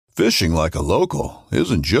Fishing like a local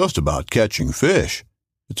isn't just about catching fish.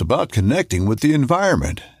 It's about connecting with the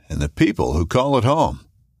environment and the people who call it home.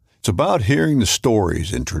 It's about hearing the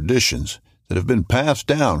stories and traditions that have been passed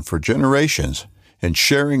down for generations and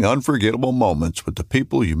sharing unforgettable moments with the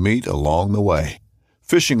people you meet along the way.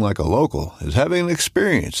 Fishing like a local is having an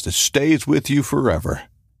experience that stays with you forever.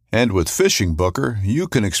 And with Fishing Booker, you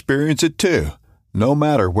can experience it too, no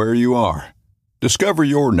matter where you are. Discover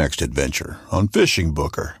your next adventure on Fishing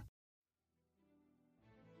Booker.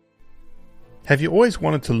 Have you always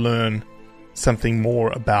wanted to learn something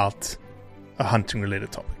more about a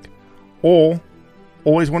hunting-related topic? Or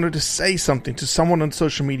always wanted to say something to someone on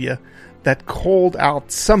social media that called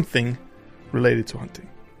out something related to hunting?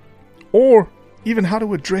 Or even how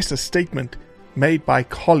to address a statement made by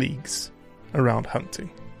colleagues around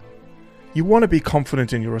hunting? You want to be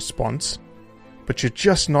confident in your response, but you're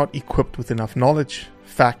just not equipped with enough knowledge,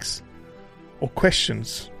 facts, or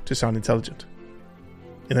questions to sound intelligent.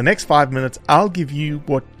 In the next 5 minutes, I'll give you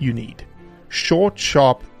what you need. Short,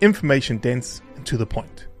 sharp, information dense, and to the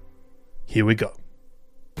point. Here we go.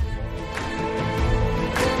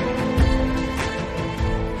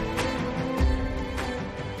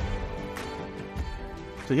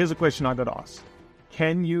 So here's a question I got asked.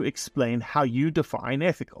 Can you explain how you define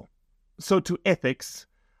ethical? So to ethics,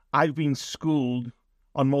 I've been schooled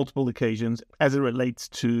on multiple occasions as it relates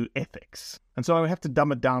to ethics. And so I have to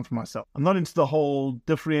dumb it down for myself. I'm not into the whole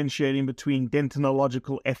differentiating between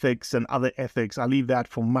deontological ethics and other ethics. I leave that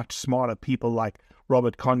for much smarter people like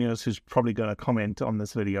Robert Conyers, who's probably going to comment on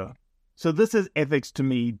this video. So this is ethics to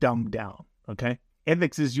me dumbed down, okay?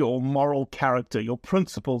 Ethics is your moral character, your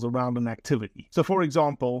principles around an activity. So for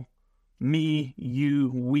example, me,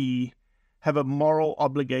 you, we have a moral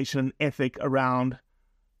obligation, ethic around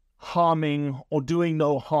harming or doing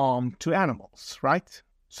no harm to animals, right?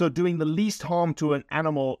 So doing the least harm to an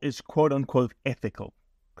animal is quote unquote ethical,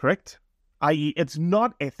 correct? I.e., it's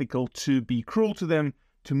not ethical to be cruel to them,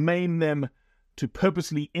 to maim them, to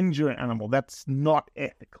purposely injure an animal. That's not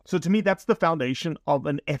ethical. So to me, that's the foundation of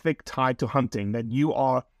an ethic tied to hunting, that you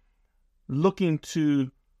are looking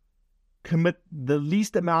to commit the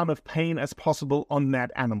least amount of pain as possible on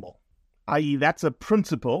that animal. I.e., that's a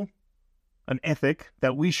principle, an ethic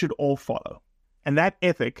that we should all follow. And that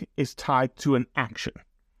ethic is tied to an action.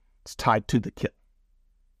 It's tied to the kill.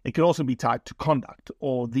 It can also be tied to conduct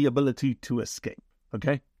or the ability to escape,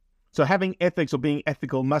 okay? So having ethics or being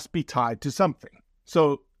ethical must be tied to something.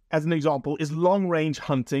 So, as an example, is long-range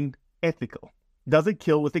hunting ethical? Does it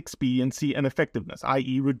kill with expediency and effectiveness,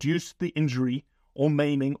 i.e. reduce the injury or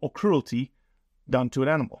maiming or cruelty done to an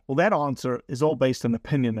animal? Well, that answer is all based on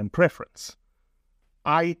opinion and preference.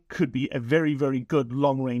 I could be a very, very good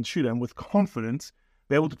long-range shooter and with confidence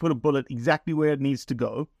be able to put a bullet exactly where it needs to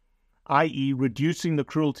go, i.e. reducing the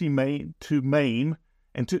cruelty to maim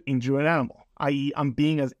and to injure an animal, i.e. I'm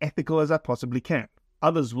being as ethical as I possibly can.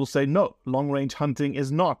 Others will say, no, long-range hunting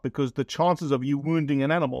is not, because the chances of you wounding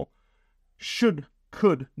an animal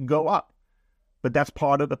could go up. But that's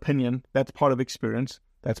part of opinion, that's part of experience,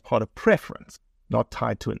 that's part of preference, not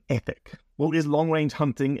tied to an ethic. Well, is long-range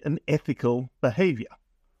hunting an ethical behavior?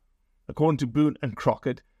 According to Boone and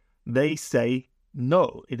Crockett, they say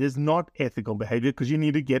no, it is not ethical behavior because you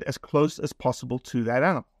need to get as close as possible to that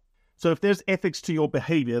animal. So if there's ethics to your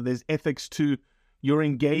behavior, there's ethics to your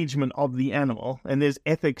engagement of the animal, and there's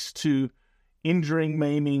ethics to injuring,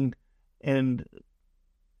 maiming, and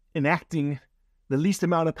enacting the least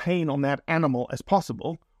amount of pain on that animal as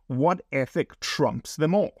possible, what ethic trumps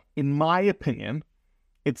them all? In my opinion,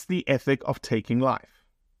 it's the ethic of taking life.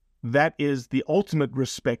 That is the ultimate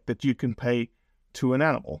respect that you can pay to an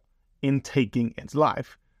animal in taking its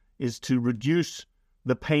life, is to reduce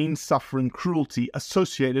the pain, suffering, cruelty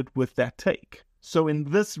associated with that take. So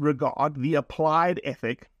in this regard, the applied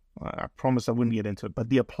ethic, I promise I wouldn't get into it, but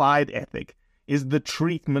the applied ethic is the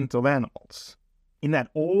treatment of animals. In that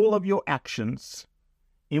all of your actions,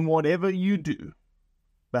 in whatever you do,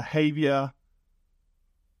 behavior,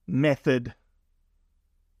 method,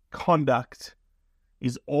 conduct,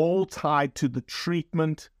 is all tied to the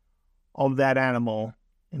treatment of that animal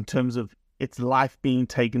in terms of its life being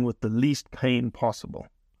taken with the least pain possible,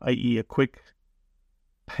 i.e. a quick,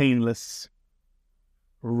 painless,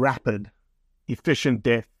 rapid, efficient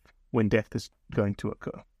death when death is going to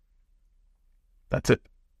occur. That's it.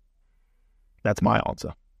 That's my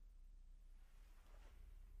answer.